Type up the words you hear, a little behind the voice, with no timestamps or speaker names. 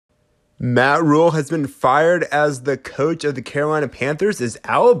Matt Rhule has been fired as the coach of the Carolina Panthers. Is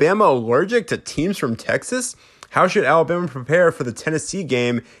Alabama allergic to teams from Texas? How should Alabama prepare for the Tennessee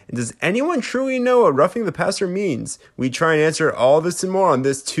game? And does anyone truly know what roughing the passer means? We try and answer all this and more on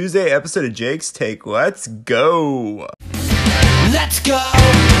this Tuesday episode of Jake's Take. Let's go! Let's go,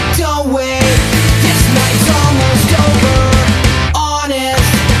 don't wait, this night's almost over.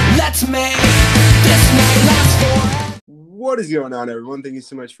 Honest, let's make this night last forever. What is going on, everyone? Thank you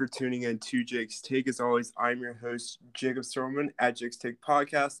so much for tuning in to Jake's Take. As always, I'm your host, Jacob at Jake's Take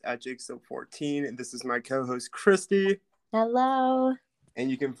Podcast, at Jake14, and this is my co-host, Christy. Hello. And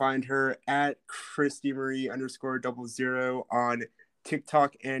you can find her at ChristyMarie_00 on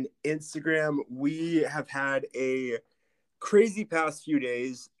TikTok and Instagram. We have had a crazy past few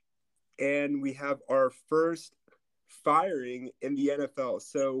days, and we have our first firing in the NFL.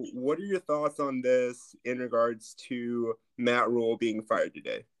 So what are your thoughts on this in regards to Matt Rhule being fired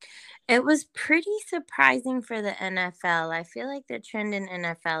today? It was pretty surprising for the NFL. I feel like the trend in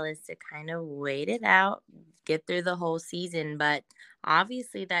NFL is to kind of wait it out, get through the whole season, but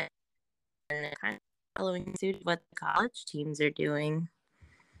obviously that kind of following suit what the college teams are doing.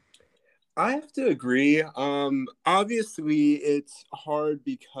 I have to agree. Obviously it's hard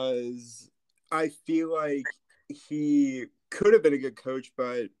because I feel like he could have been a good coach,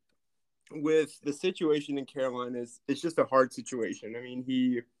 but with the situation in Carolina, it's just a hard situation. I mean,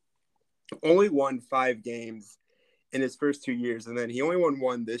 he only won 5 games in his first 2 years, and then he only won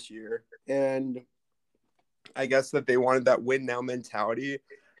 1 this year. And I guess that they wanted that win now mentality.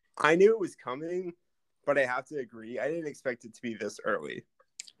 I knew it was coming, but I have to agree. I didn't expect it to be this early.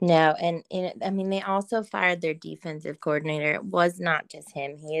 No, and I mean, they also fired their defensive coordinator. It was not just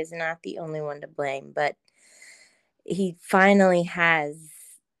him. He is not the only one to blame, but he finally has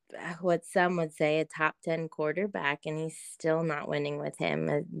what some would say a top 10 quarterback, and he's still not winning with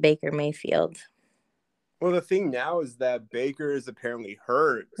him, Baker Mayfield. Well, the thing now is that Baker is apparently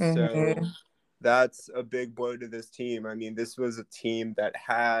hurt, so that's a big blow to this team. I mean, this was a team that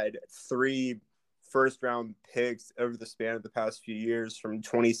had 3 first-round picks over the span of the past few years from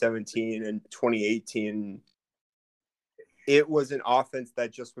 2017 and 2018. It was an offense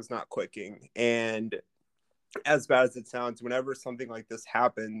that just was not clicking, and as bad as it sounds, whenever something like this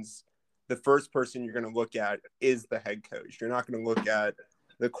happens, the first person you're going to look at is the head coach. You're not going to look at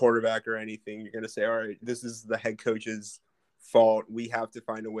the quarterback or anything. You're going to say, all right, this is the head coach's fault. We have to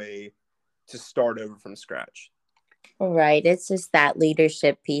find a way to start over from scratch. Right. It's just that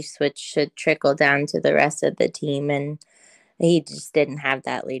leadership piece, which should trickle down to the rest of the team. And he just didn't have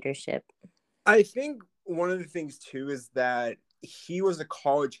that leadership. I think one of the things, too, is that he was a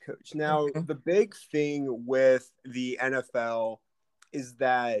college coach. Now, the big thing with the NFL is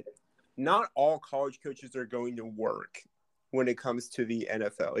that not all college coaches are going to work when it comes to the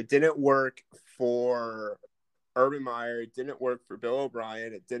NFL. It didn't work for Urban Meyer. It didn't work for Bill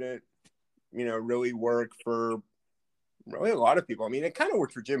O'Brien. It didn't, really work for really a lot of people. I mean, it kind of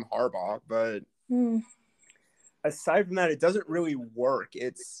worked for Jim Harbaugh, but aside from that, it doesn't really work.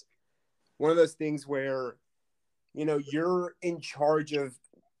 It's one of those things where you're in charge of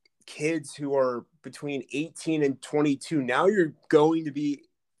kids who are between 18 and 22. Now you're going to be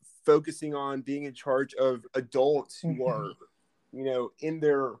focusing on being in charge of adults who are, in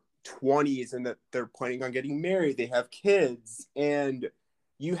their 20s and that they're planning on getting married. They have kids, and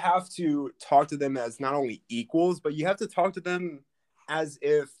you have to talk to them as not only equals, but you have to talk to them as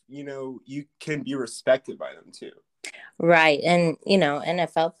if, you can be respected by them too. Right. And,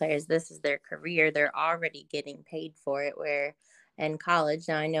 NFL players, this is their career. They're already getting paid for it, where in college,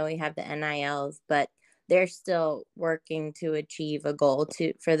 now I know we have the NILs, but they're still working to achieve a goal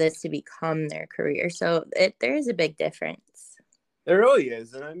for this to become their career. So there is a big difference. There really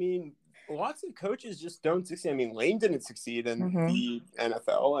is. And I mean, lots of coaches just don't succeed. I mean, Lane didn't succeed in the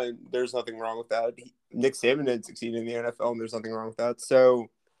NFL, and there's nothing wrong with that. Nick Saban didn't succeed in the NFL, and there's nothing wrong with that. So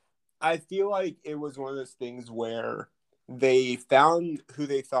I feel like it was one of those things where they found who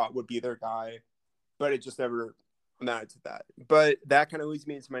they thought would be their guy, but it just never amounted to that. But that kind of leads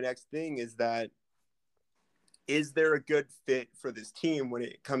me into my next thing, is there a good fit for this team when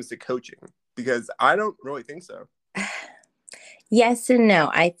it comes to coaching? Because I don't really think so. Yes and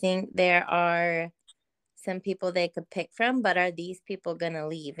no. I think there are some people they could pick from, but are these people going to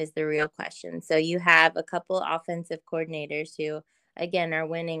leave is the real question. So you have a couple offensive coordinators who, again, are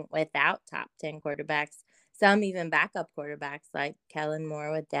winning without top 10 quarterbacks. Some even backup quarterbacks like Kellen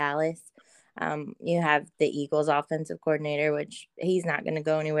Moore with Dallas. You have the Eagles offensive coordinator, which he's not going to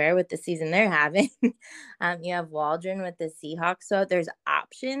go anywhere with the season they're having. You have Waldron with the Seahawks. So there's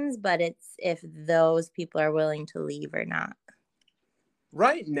options, but it's if those people are willing to leave or not.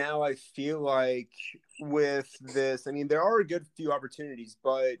 Right now, I feel like with this, I mean, there are a good few opportunities,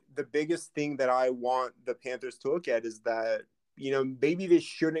 but the biggest thing that I want the Panthers to look at is that, maybe they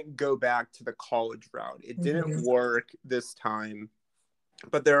shouldn't go back to the college route. It didn't work this time,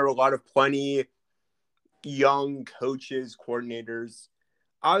 but there are a lot of plenty young coaches, coordinators.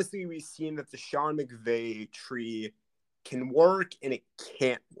 Obviously, we've seen that the Sean McVay tree can work and it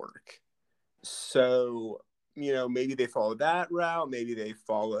can't work. So, maybe they follow that route. Maybe they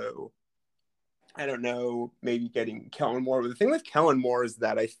follow, I don't know, maybe getting Kellen Moore. But the thing with Kellen Moore is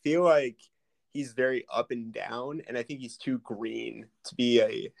that I feel like he's very up and down, and I think he's too green to be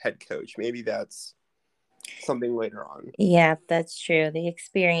a head coach. Maybe that's something later on. Yeah, that's true. The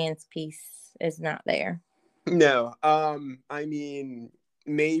experience piece is not there. No, I mean,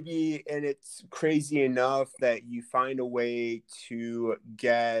 maybe, and it's crazy enough that you find a way to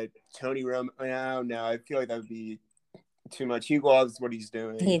get Tony Romo. No, I feel like that would be too much. He loves what he's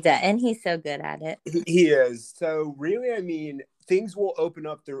doing. He does, and he's so good at it. He is. So really, I mean, things will open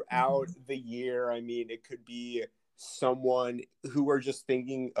up throughout the year. I mean, it could be someone who we're just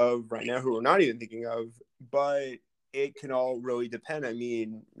thinking of right now, who we're not even thinking of, but it can all really depend. I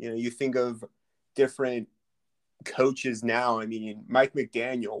mean, you think of different coaches now. I mean, Mike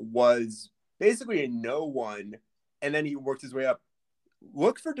McDaniel was basically a no one, and then he worked his way up.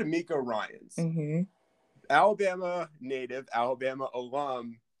 Look for D'Amico Ryans, Alabama native, Alabama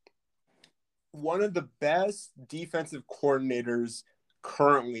alum, one of the best defensive coordinators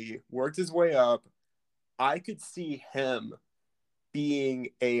currently, worked his way up. I could see him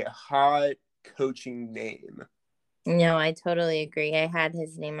being a hot coaching name. No, I totally agree. I had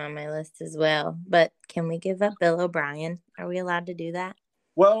his name on my list as well. But can we give up Bill O'Brien? Are we allowed to do that?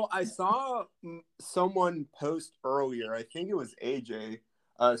 Well, I saw someone post earlier, I think it was AJ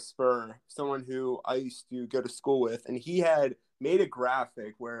Spur, someone who I used to go to school with, and he had made a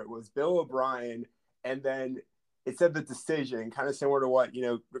graphic where it was Bill O'Brien, and then it said the decision, kind of similar to what,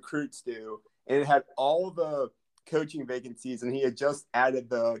 recruits do, and it had all the coaching vacancies, and he had just added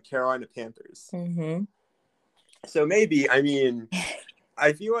the Carolina Panthers. So maybe, I mean,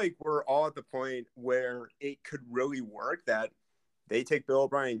 I feel like we're all at the point where it could really work that they take Bill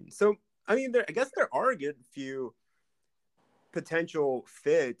O'Brien. So, I mean, I guess there are a good few potential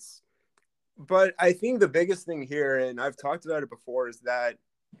fits, but I think the biggest thing here, and I've talked about it before, is that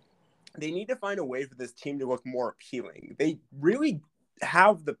they need to find a way for this team to look more appealing. They really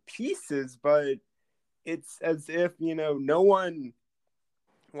have the pieces, but it's as if, no one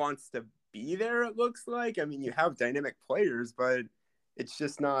wants to be there, it looks like. I mean, you have dynamic players, but it's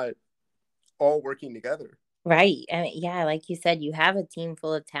just not all working together. Right. I mean, yeah, like you said, you have a team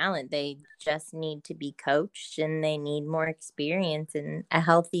full of talent. They just need to be coached, and they need more experience and a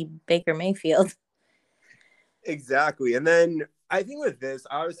healthy Baker Mayfield. Exactly. And then I think with this,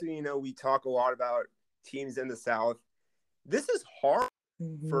 obviously, we talk a lot about teams in the South. This is hard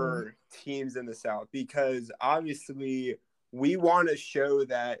for teams in the South because obviously we want to show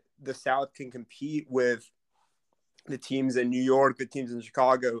that the South can compete with the teams in New York, the teams in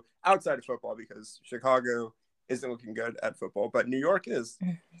Chicago, outside of football, because Chicago isn't looking good at football, but New York is.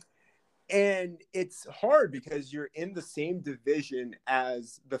 And it's hard because you're in the same division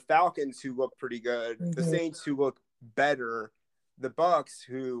as the Falcons, who look pretty good, the Saints, who look better, the Bucks,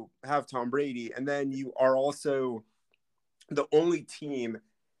 who have Tom Brady, and then you are also the only team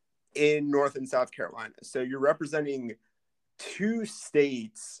in North and South Carolina. So you're representing two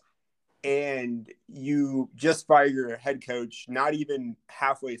states, and you just fire your head coach not even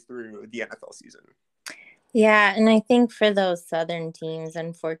halfway through the NFL season. Yeah, and I think for those Southern teams,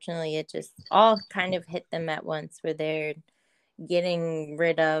 unfortunately, it just all kind of hit them at once, where they're getting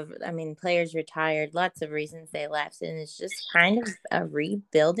rid of, players retired, lots of reasons they left, and it's just kind of a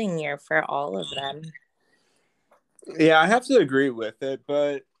rebuilding year for all of them. Yeah, I have to agree with it,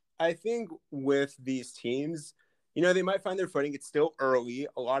 but I think with these teams, they might find their footing. It's still early.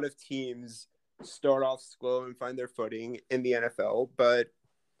 A lot of teams start off slow and find their footing in the NFL, but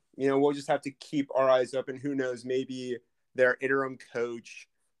we'll just have to keep our eyes open. Who knows, maybe their interim coach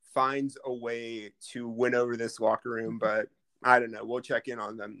finds a way to win over this locker room, but I don't know. We'll check in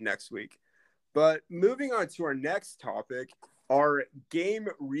on them next week. But moving on to our next topic, our game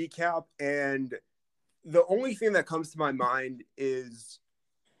recap, and the only thing that comes to my mind is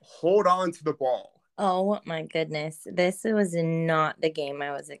hold on to the ball. Oh my goodness. This was not the game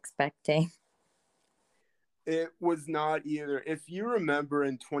I was expecting. It was not either. If you remember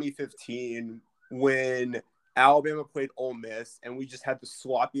in 2015 when Alabama played Ole Miss and we just had the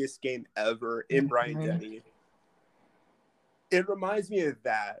sloppiest game ever in Bryant-Denny, it reminds me of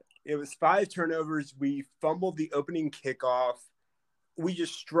that. It was 5 turnovers. We fumbled the opening kickoff. we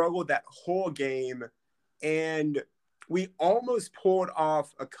just struggled that whole game, and we almost pulled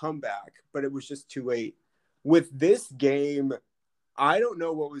off a comeback, but it was just too late. With this game, I don't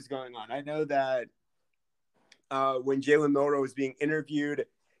know what was going on. I know that when Jalen Milroe was being interviewed,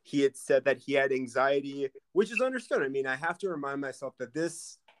 he had said that he had anxiety, which is understood. I mean, I have to remind myself that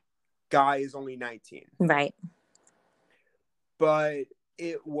this guy is only 19. Right. But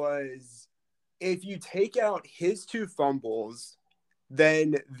it was, if you take out his 2 fumbles,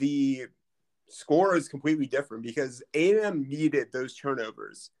 then the score is completely different because A&M needed those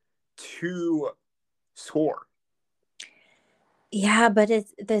turnovers to score. Yeah, but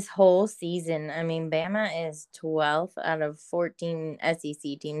it's this whole season. I mean, Bama is 12th out of 14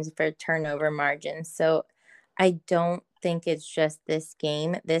 SEC teams for turnover margin. So I don't think it's just this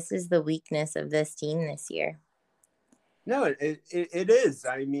game. This is the weakness of this team this year. No, it is.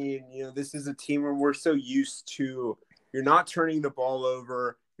 I mean, this is a team where we're so used to, you're not turning the ball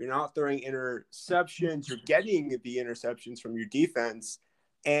over, you're not throwing interceptions, you're getting the interceptions from your defense.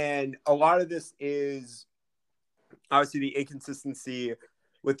 And a lot of this is obviously the inconsistency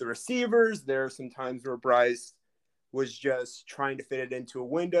with the receivers. There are some times where Bryce was just trying to fit it into a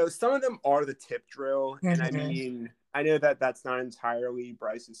window. Some of them are the tip drill. Mm-hmm. And I mean, I know that that's not entirely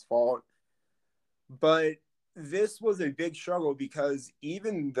Bryce's fault, but this was a big struggle because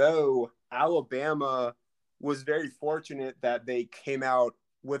even though Alabama was very fortunate that they came out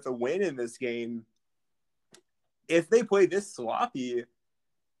with a win in this game, if they play this sloppy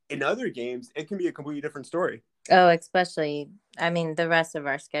in other games, it can be a completely different story. Oh, especially, I mean, the rest of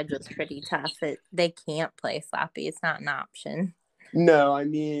our schedule is pretty tough. They can't play sloppy. It's not an option. No, I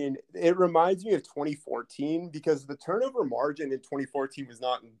mean, it reminds me of 2014 because the turnover margin in 2014 was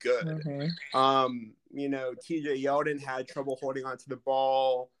not good. Mm-hmm. TJ Yeldon had trouble holding onto the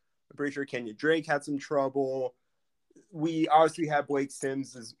ball. I'm pretty sure Kenya Drake had some trouble. We obviously had Blake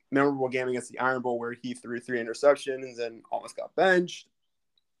Sims' memorable game against the Iron Bowl where he threw 3 interceptions and almost got benched.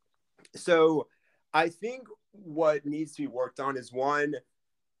 So I think what needs to be worked on is one,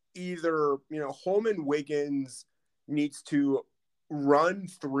 either, Holman Wiggins needs to run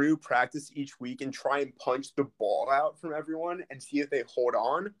through practice each week and try and punch the ball out from everyone and see if they hold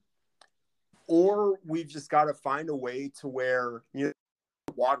on. Or we've just got to find a way to where,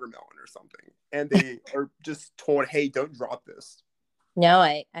 watermelon or something. And they are just told, hey, don't drop this. No,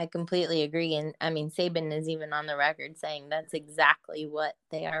 I completely agree. And I mean, Saban is even on the record saying that's exactly what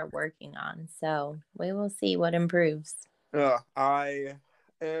they are working on. So we will see what improves. I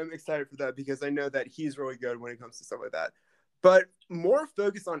am excited for that because I know that he's really good when it comes to stuff like that. But more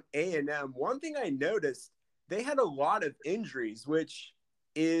focus on A&M. One thing I noticed, they had a lot of injuries, which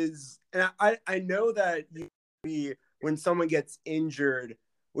is, and I know that when someone gets injured,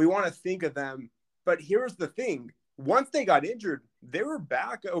 we want to think of them. But here's the thing. Once they got injured, they were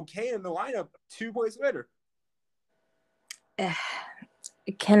back okay in the lineup 2 plays later.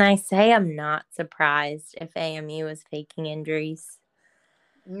 Can I say I'm not surprised if AMU is faking injuries?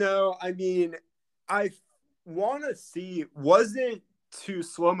 No, I mean, I want to see, was it to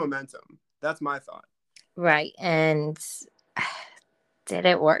slow momentum? That's my thought. Right. And did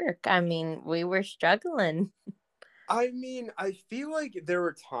it work? I mean, we were struggling. I mean, I feel like there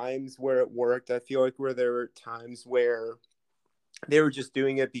were times where it worked. I feel like there were times where they were just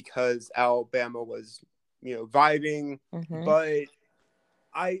doing it because Alabama was, vibing. Mm-hmm. But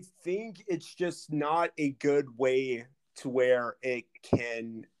I think it's just not a good way to where it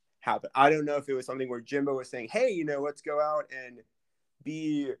can happen. I don't know if it was something where Jimbo was saying, hey, let's go out and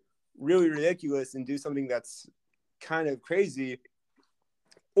be really ridiculous and do something that's kind of crazy.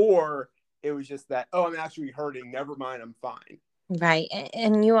 Or it was just that, oh, I'm actually hurting. Never mind, I'm fine. Right.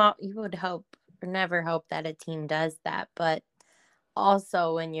 And you would hope or never hope that a team does that. But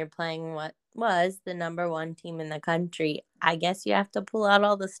also when you're playing what was the number 1 team in the country, I guess you have to pull out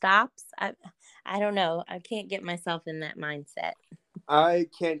all the stops. I don't know. I can't get myself in that mindset. I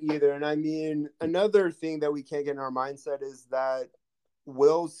can't either. And I mean, another thing that we can't get in our mindset is that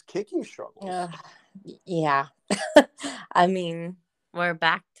Will's kicking struggles. Yeah. I mean, we're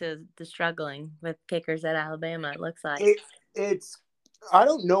back to the struggling with kickers at Alabama, it looks like. It's I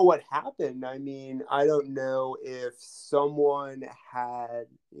don't know what happened. I mean, I don't know if someone had,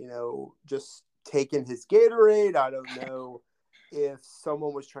 just taken his Gatorade. I don't know if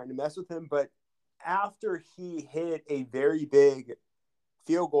someone was trying to mess with him. But after he hit a very big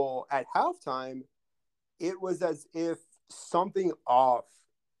field goal at halftime, it was as if something off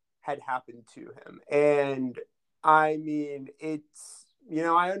had happened to him. And I mean, it's,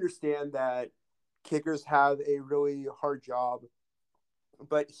 I understand that kickers have a really hard job.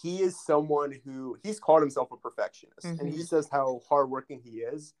 but he is someone who he's called himself a perfectionist, and he Mm-hmm. says how hardworking he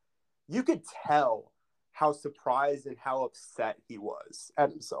is. You could tell how surprised and how upset he was at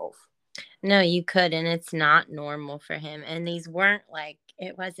himself. No, you could, and it's not normal for him. And these weren't like,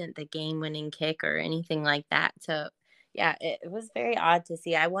 it wasn't the game-winning kick or anything like that. So, yeah, it was very odd to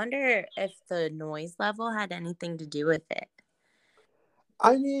see. I wonder if the noise level had anything to do with it.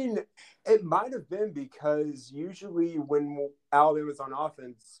 I mean, it might have been because usually when Alabama's on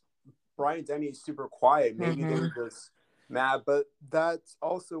offense, Bryant Denny is super quiet. Maybe they were just mad, but that's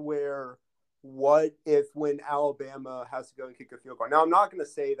also where what if when Alabama has to go and kick a field goal. Now, I'm not going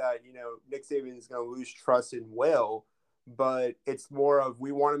to say that, Nick Saban is going to lose trust in Will, but it's more of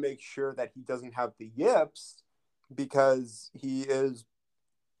we want to make sure that he doesn't have the yips because he is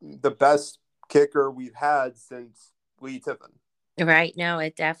the best kicker we've had since Lee Tiffin. Right. No,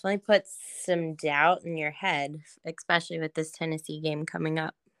 it definitely puts some doubt in your head, especially with this Tennessee game coming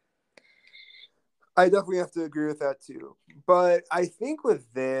up. I definitely have to agree with that too. But I think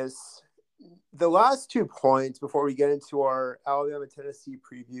with this, the last 2 points before we get into our Alabama Tennessee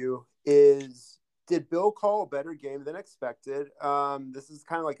preview is, did Bill call a better game than expected? This is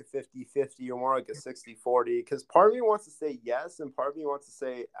kind of like a 50-50 or more like a 60-40 because part of me wants to say yes and part of me wants to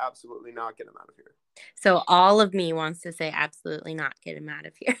say absolutely not, get him out of here. So all of me wants to say absolutely not, get him out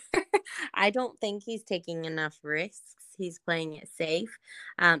of here. I don't think he's taking enough risks. He's playing it safe.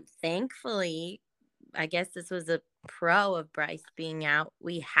 Thankfully, I guess this was a pro of Bryce being out.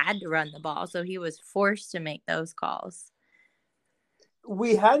 We had to run the ball, so he was forced to make those calls.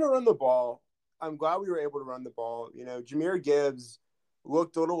 We had to run the ball. I'm glad we were able to run the ball. Jahmyr Gibbs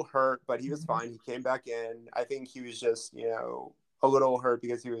looked a little hurt, but he was fine. He came back in. I think he was just, a little hurt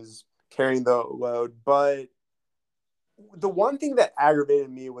because he was carrying the load. But the one thing that aggravated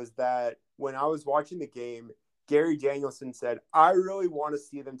me was that when I was watching the game, Gary Danielson said, I really want to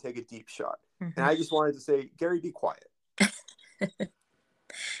see them take a deep shot. And I just wanted to say, Gary, be quiet.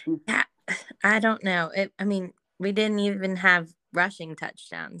 I don't know. We didn't even have rushing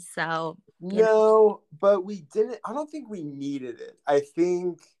touchdowns. So, no, but we didn't. I don't think we needed it. I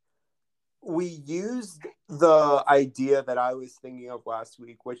think we used the idea that I was thinking of last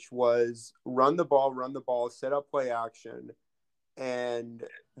week, which was run the ball, set up play action. And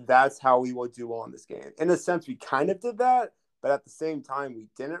that's how we will do well in this game. In a sense, we kind of did that, but at the same time, we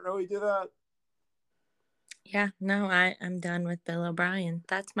didn't really do that. Yeah, no, I'm done with Bill O'Brien.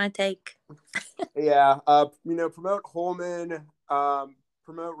 That's my take. Yeah, promote Holman,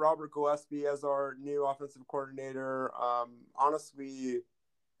 promote Robert Gillespie as our new offensive coordinator. Honestly,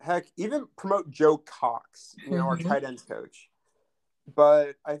 heck, even promote Joe Cox, our tight ends coach.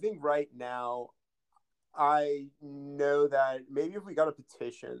 But I think right now, I know that maybe if we got a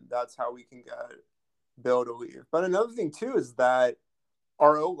petition, that's how we can get Bill to leave. But another thing, too, is that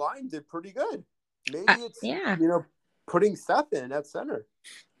our O-line did pretty good. Maybe it's, putting Seth in at center.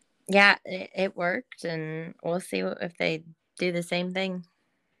 Yeah, it worked, and we'll see if they do the same thing.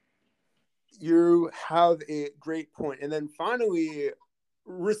 You have a great point. And then finally,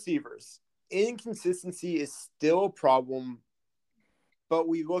 receivers. Inconsistency is still a problem, but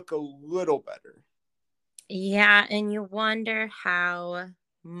we look a little better. Yeah, and you wonder how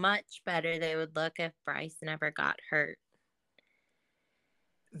much better they would look if Bryce never got hurt.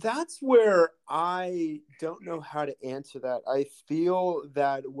 That's where I don't know how to answer that. I feel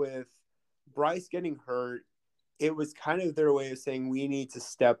that with Bryce getting hurt, it was kind of their way of saying we need to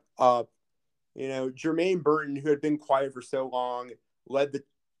step up. Jermaine Burton, who had been quiet for so long, led the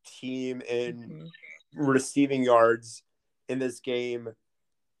team in receiving yards in this game.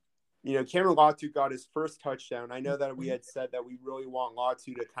 Cameron Latu got his first touchdown. I know that we had said that we really want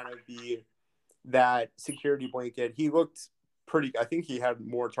Latu to kind of be that security blanket. He looked I think he had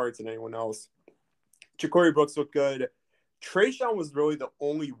more targets than anyone else. Ja'Cory Brooks looked good. Trayshawn was really the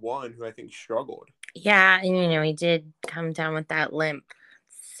only one who I think struggled. Yeah, and he did come down with that limp.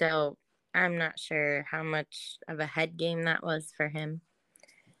 So I'm not sure how much of a head game that was for him.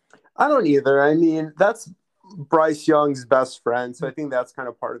 I don't either. I mean, that's Bryce Young's best friend, so I think that's kind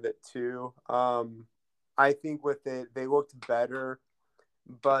of part of it too. I think with it, they looked better,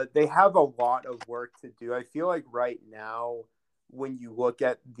 but they have a lot of work to do. I feel like right now, when you look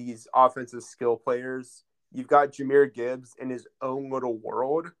at these offensive skill players, you've got Jahmyr Gibbs in his own little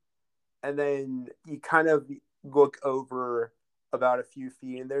world, and then you kind of look over about a few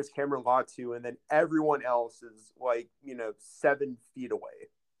feet, and there's Cameron Latu, and then everyone else is 7 feet away.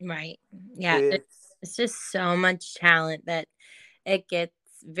 Right. Yeah. It's just so much talent that it gets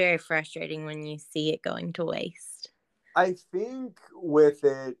very frustrating when you see it going to waste. I think with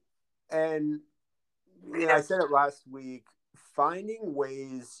it, and I said it last week, finding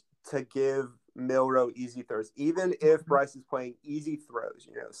ways to give Milroe easy throws, even if Bryce is playing easy throws,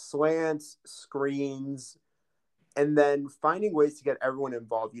 slants, screens, and then finding ways to get everyone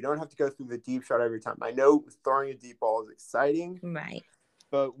involved. You don't have to go through the deep shot every time. I know throwing a deep ball is exciting, Right.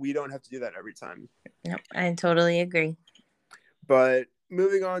 but we don't have to do that every time. Yep, I totally agree. But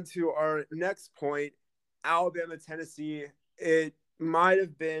moving on to our next point, Alabama, Tennessee, it might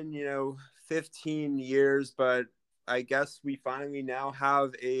have been, 15 years, but I guess we finally now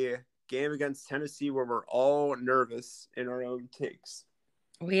have a game against Tennessee where we're all nervous in our own takes.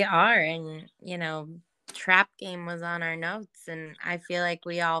 We are, and, trap game was on our notes, and I feel like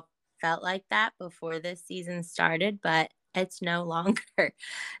we all felt like that before this season started, but it's no longer.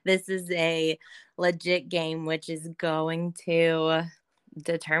 This is a legit game, which is going to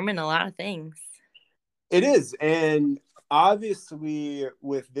determine a lot of things. It is, and obviously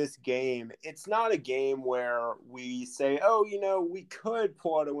with this game, it's not a game where we say, oh, we could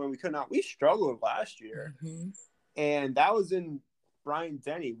pull out a win, we could not. We struggled last year, and that was in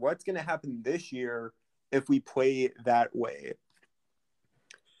Bryant-Denny. What's going to happen this year if we play that way?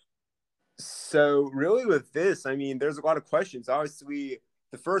 So really with this, I mean, there's a lot of questions. Obviously,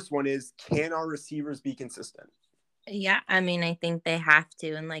 the first one is, can our receivers be consistent? Yeah, I mean, I think they have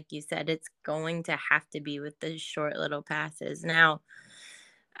to. And like you said, it's going to have to be with the short little passes. Now,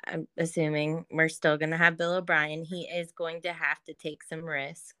 I'm assuming we're still going to have Bill O'Brien. He is going to have to take some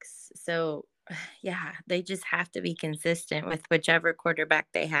risks. So, yeah, they just have to be consistent with whichever quarterback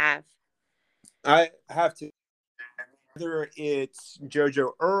they have. I have to. Whether it's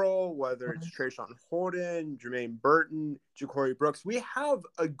JoJo Earl, whether it's Trayshawn Holden, Jermaine Burton, Ja'Cory Brooks, we have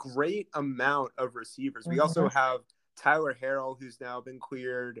a great amount of receivers. We also have Tyler Harrell, who's now been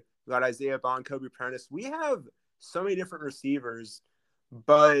cleared. We got Isaiah Bond, Kobe Prentice. We have so many different receivers,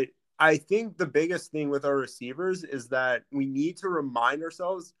 but I think the biggest thing with our receivers is that we need to remind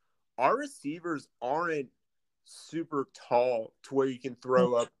ourselves our receivers aren't super tall to where you can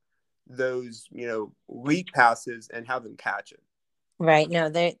throw up those, leak passes and have them catch it. Right. No,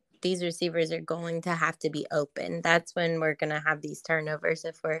 these receivers are going to have to be open. That's when we're going to have these turnovers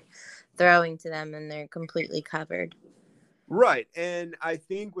if we're throwing to them and they're completely covered. Right. And I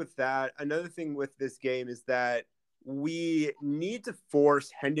think with that, another thing with this game is that we need to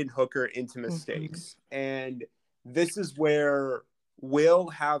force Hendon Hooker into mistakes. And this is where Will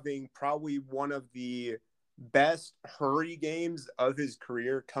having probably one of the best hurry games of his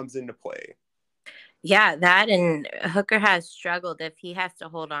career comes into play. Yeah, that, and Hooker has struggled if he has to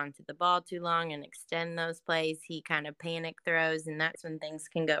hold on to the ball too long and extend those plays. He kind of panic throws, and that's when things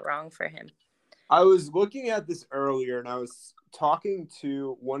can go wrong for him. I was looking at this earlier, and I was talking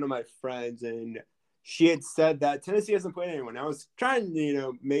to one of my friends, and she had said that Tennessee hasn't played anyone. I was trying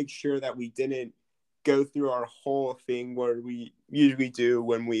to, make sure that we didn't go through our whole thing where we usually do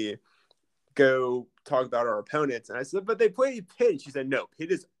when we go talk about our opponents. And I said, but they played Pitt. And she said, no,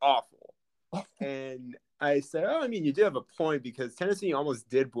 Pitt is awful. And I said, oh, I mean, you do have a point because Tennessee almost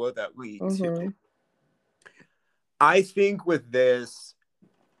did blow that lead too. I think with this,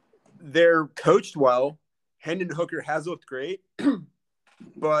 they're coached well. Hendon Hooker has looked great,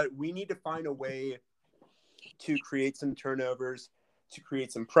 but we need to find a way to create some turnovers, to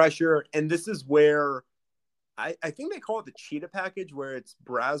create some pressure. And this is where I think they call it the cheetah package, where it's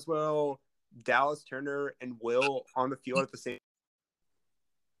Braswell, Dallas Turner, and Will on the field at the same time.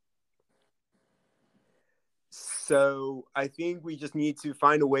 So I think we just need to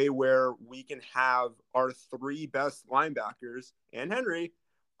find a way where we can have our three best linebackers and Henry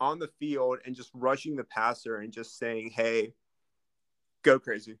on the field and just rushing the passer and just saying, hey, go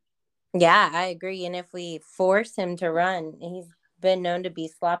crazy. Yeah, I agree. And if we force him to run, he's been known to be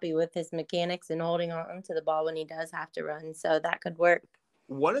sloppy with his mechanics and holding on to the ball when he does have to run. So that could work.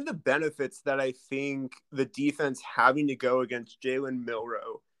 One of the benefits that I think the defense having to go against Jalen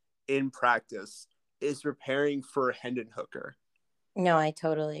Milroe in practice is preparing for Hendon Hooker. No, I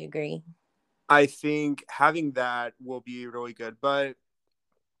totally agree. I think having that will be really good, but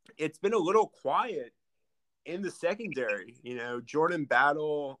it's been a little quiet in the secondary. Jordan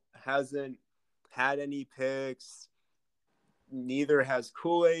Battle hasn't had any picks. Neither has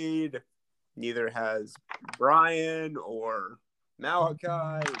Kool-Aid. Neither has Brian or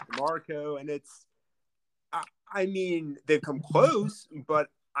Malachi, Marco. And I mean, they've come close, but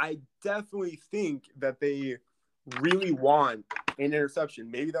I definitely think that they really want an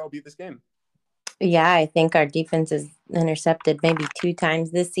interception. Maybe that will be this game. Yeah, I think our defense has intercepted maybe 2 times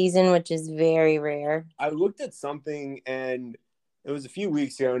this season, which is very rare. I looked at something, and it was a few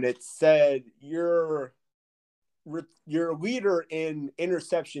weeks ago, and it said your leader in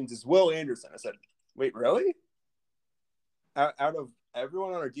interceptions is Will Anderson. I said, wait, really? out of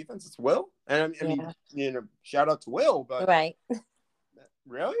everyone on our defense, it's Will. And I mean, Yeah. shout out to Will, but Right.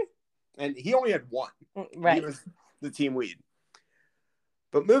 really? And he only had one. Right. He was the team lead.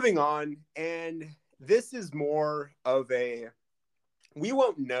 But moving on, and this is more of we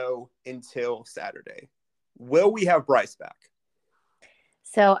won't know until Saturday. Will we have Bryce back?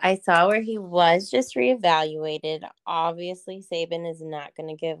 So I saw where he was just reevaluated. Obviously, Saban is not going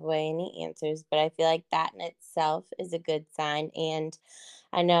to give away any answers, but I feel like that in itself is a good sign. And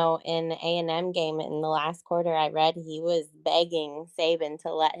I know in the A&M game in the last quarter, I read he was begging Saban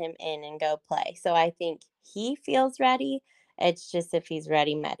to let him in and go play. So I think he feels ready. It's just if he's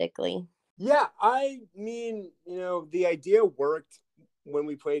ready medically. Yeah, I mean, the idea worked when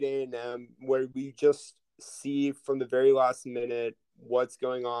we played A&M, where we just see from the very last minute what's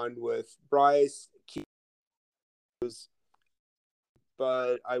going on with Bryce.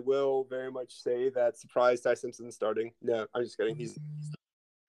 But I will very much say that surprised Ty Simpson's starting. No, I'm just kidding. He's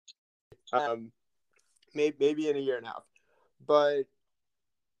maybe in a year and a half. But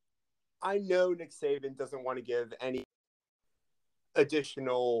I know Nick Saban doesn't want to give any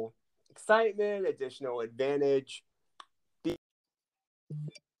additional excitement, additional advantage.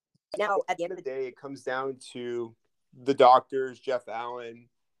 Now, at the end of the day, it comes down to the doctors, Jeff Allen,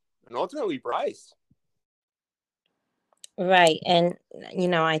 and ultimately Bryce. Right. And,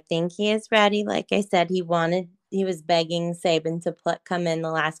 I think he is ready. Like I said, he was begging Saban to come in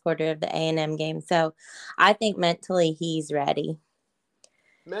the last quarter of the A&M game. So I think mentally he's ready.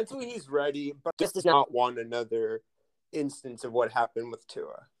 Mentally he's ready, but just does not want another instance of what happened with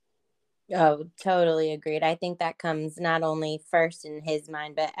Tua. Oh, totally agreed. I think that comes not only first in his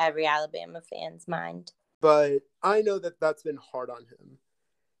mind, but every Alabama fan's mind. But I know that that's been hard on him.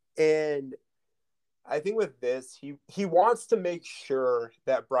 And I think with this, he wants to make sure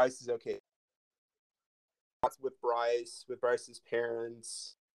that Bryce is okay. With Bryce's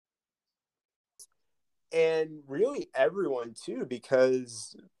parents, and really everyone too,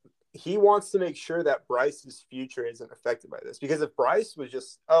 because he wants to make sure that Bryce's future isn't affected by this. Because if Bryce was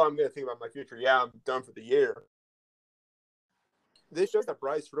just, I'm going to think about my future, yeah, I'm done for the year. This shows that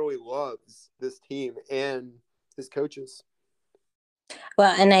Bryce really loves this team and his coaches.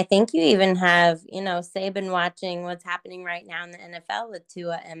 Well, and I think you even have, Saban watching what's happening right now in the NFL with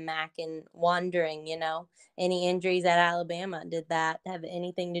Tua and Mac and wondering, any injuries at Alabama, did that have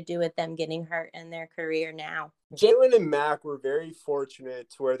anything to do with them getting hurt in their career now? Jalen and Mac were very fortunate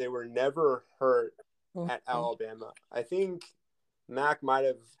to where they were never hurt at Alabama. I think Mac might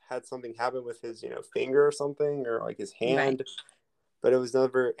have had something happen with his, finger or something, or like his hand. Right. But it was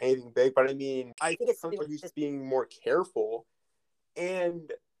never anything big. But I mean, I think it's something where he's just being more careful. And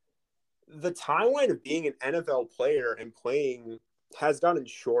the timeline of being an NFL player and playing has gotten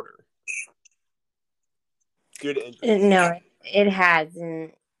shorter. Due to injuries. No, it has.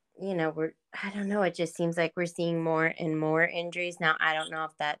 And, I don't know. It just seems like we're seeing more and more injuries. Now, I don't know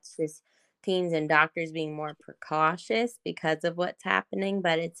if that's just teams and doctors being more precautious because of what's happening,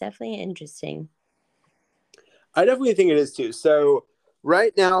 but it's definitely interesting. I definitely think it is too. So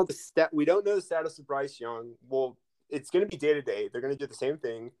right now, we don't know the status of Bryce Young. Well, it's going to be day to day. They're going to do the same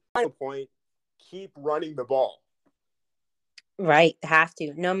thing. Final point, keep running the ball. Right. Have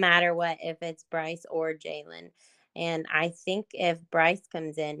to, no matter what, if it's Bryce or Jalen. And I think if Bryce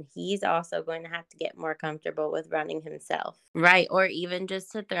comes in, he's also going to have to get more comfortable with running himself. Right. Or even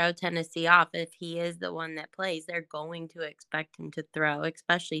just to throw Tennessee off. If he is the one that plays, they're going to expect him to throw,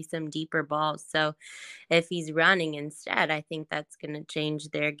 especially some deeper balls. So if he's running instead, I think that's going to change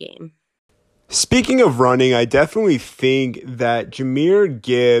their game. Speaking of running, I definitely think that Jahmyr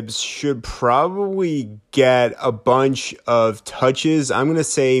Gibbs should probably get a bunch of touches. I'm going to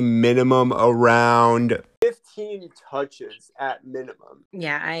say minimum around 15 touches at minimum.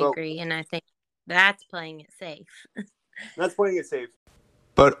 Yeah, I agree. And I think that's playing it safe. That's playing it safe.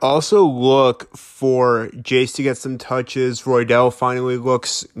 But also look for Jace to get some touches. Roydell finally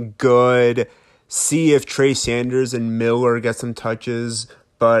looks good. See if Trey Sanders and Miller get some touches.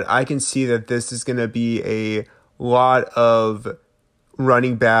 But I can see that this is going to be a lot of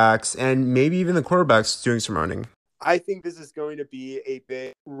running backs and maybe even the quarterbacks doing some running. I think this is going to be a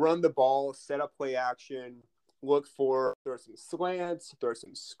big run the ball, set up play action, throw some slants, throw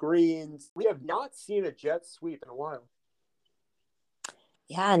some screens. We have not seen a jet sweep in a while.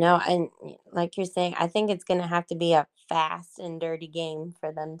 Yeah, no, and like you're saying, I think it's going to have to be a fast and dirty game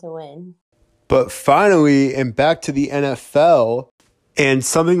for them to win. But finally, and back to the NFL, and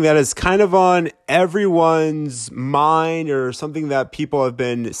something that is kind of on everyone's mind or something that people have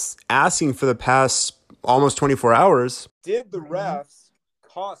been asking for the past almost 24 hours. Did the refs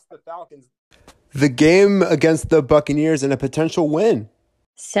cost the Falcons The game against the Buccaneers and a potential win.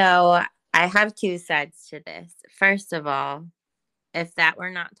 So I have two sides to this. First of all, if that were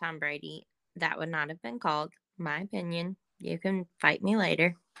not Tom Brady, that would not have been called. My opinion. You can fight me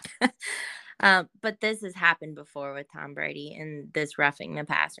later. But this has happened before with Tom Brady and this roughing the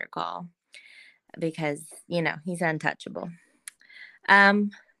passer call because, he's untouchable.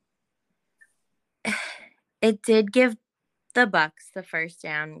 It did give the Bucs the first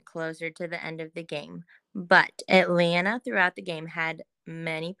down closer to the end of the game, but Atlanta throughout the game had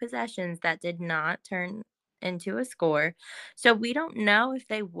many possessions that did not turn into a score. So we don't know if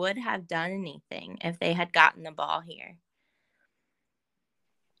they would have done anything if they had gotten the ball here.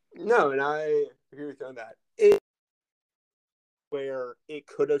 No, and I agree with you on that. Where it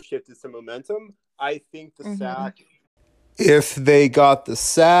could have shifted some momentum. I think the sack. If they got the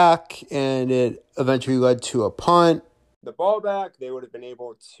sack and it eventually led to a punt, the ball back, they would have been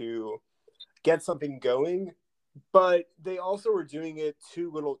able to get something going. But they also were doing it too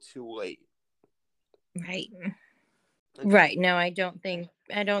little too late. Right. No, I don't think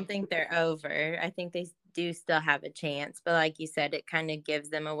they're over. I think they do still have a chance. But like you said, it kind of gives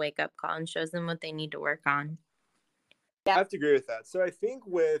them a wake-up call and shows them what they need to work on. I have to agree with that. So I think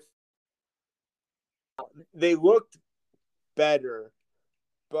they looked better,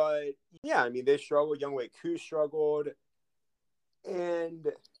 but yeah, I mean, they struggled. Younghoe Koo struggled, and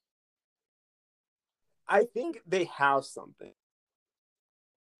I think they have something.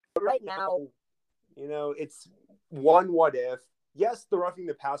 But right now, it's one what if. Yes, the roughing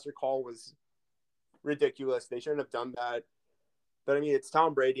the passer call was ridiculous. They shouldn't have done that. But, I mean, it's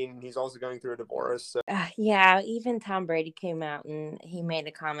Tom Brady, and he's also going through a divorce. So. Yeah, even Tom Brady came out, and he made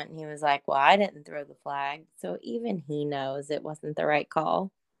a comment, and he was like, well, I didn't throw the flag. So even he knows it wasn't the right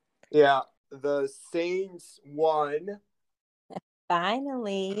call. Yeah, the Saints won.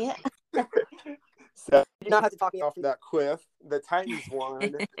 Finally. So you not have to talk me off of that cliff. The Titans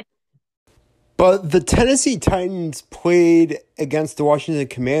won. But the Tennessee Titans played against the Washington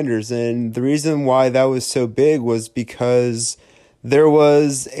Commanders, and the reason why that was so big was because there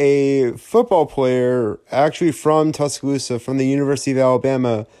was a football player actually from Tuscaloosa, from the University of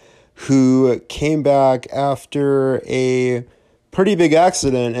Alabama, who came back after a pretty big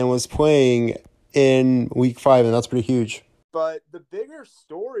accident and was playing in Week 5, and that's pretty huge. But the bigger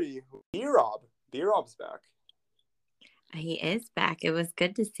story, B-Rob. B-Rob's back. He is back. It was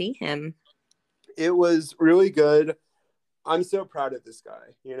good to see him. It was really good. I'm so proud of this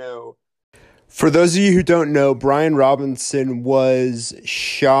guy, For those of you who don't know, Brian Robinson was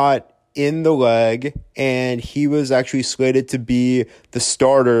shot in the leg, and he was actually slated to be the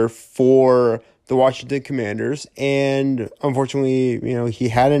starter for the Washington Commanders. And unfortunately, he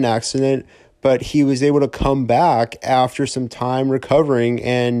had an accident, but he was able to come back after some time recovering,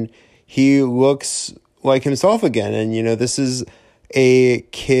 and he looks like himself again. And, this is a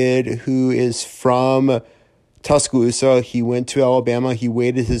kid who is from Tuscaloosa. He went to Alabama. He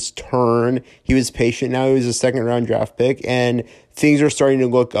waited his turn. He was patient. Now he was a second-round draft pick, and things are starting to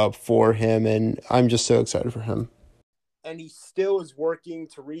look up for him, and I'm just so excited for him. And he still is working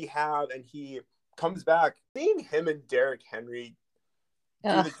to rehab, and he comes back. Seeing him and Derrick Henry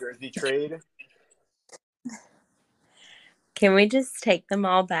do the jersey trade. Can we just take them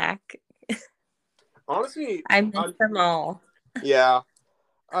all back? Honestly, I miss them all. Yeah.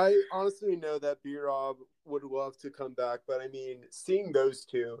 I honestly know that B-Rob would love to come back, but I mean, seeing those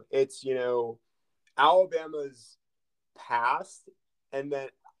two, it's, Alabama's past and then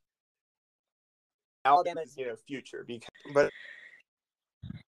Alabama's, future. But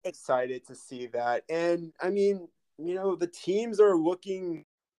excited to see that. And I mean, the teams are looking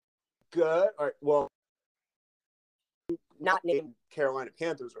good. Well, not named Carolina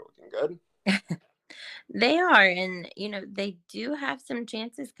Panthers are looking good. They are, and they do have some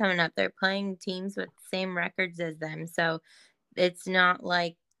chances coming up. They're playing teams with the same records as them, so it's not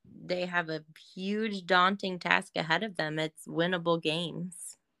like they have a huge daunting task ahead of them. It's winnable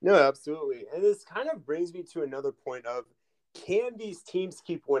games. No, absolutely. And this kind of brings me to another point of, can these teams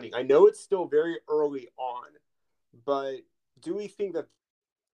keep winning? I know it's still very early on, but do we think that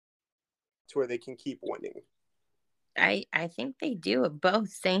to where they can keep winning? I think they do. Both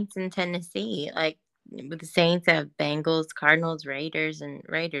Saints and Tennessee. Like, with the Saints have Bengals, Cardinals, Raiders, and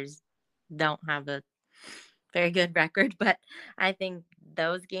Raiders don't have a very good record, but I think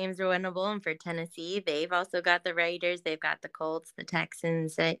those games are winnable. And for Tennessee, they've also got the Raiders, they've got the Colts, the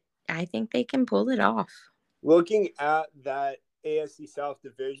Texans. I think they can pull it off. Looking at that AFC South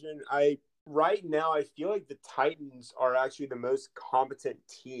division, right now I feel like the Titans are actually the most competent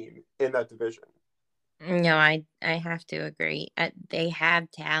team in that division. No, I have to agree. They have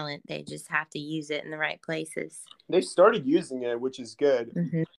talent. They just have to use it in the right places. They started using it, which is good.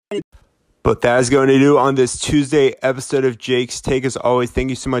 Mm-hmm. But that is going to do on this Tuesday episode of Jake's Take. As always, thank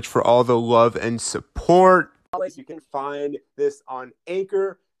you so much for all the love and support. Always, you can find this on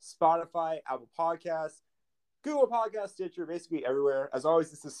Anchor, Spotify, Apple Podcasts, Google Podcasts, Stitcher, basically everywhere. As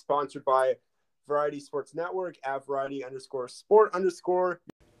always, this is sponsored by Variety Sports Network at variety_sport_.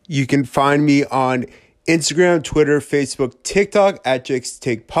 You can find me on Instagram, Twitter, Facebook, TikTok at Jake's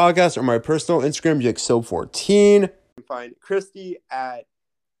Take Podcast, or my personal Instagram, JakeSo14. You can find Christy at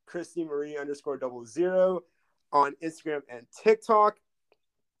ChristyMarie_00 on Instagram and TikTok.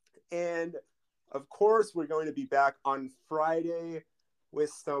 And of course, we're going to be back on Friday with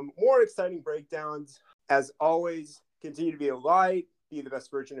some more exciting breakdowns. As always, continue to be a light, be the best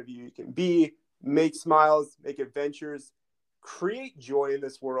version of you can be, make smiles, make adventures, create joy in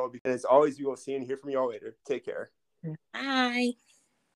this world. And as always, we will see and hear from you all later. Take care. Bye.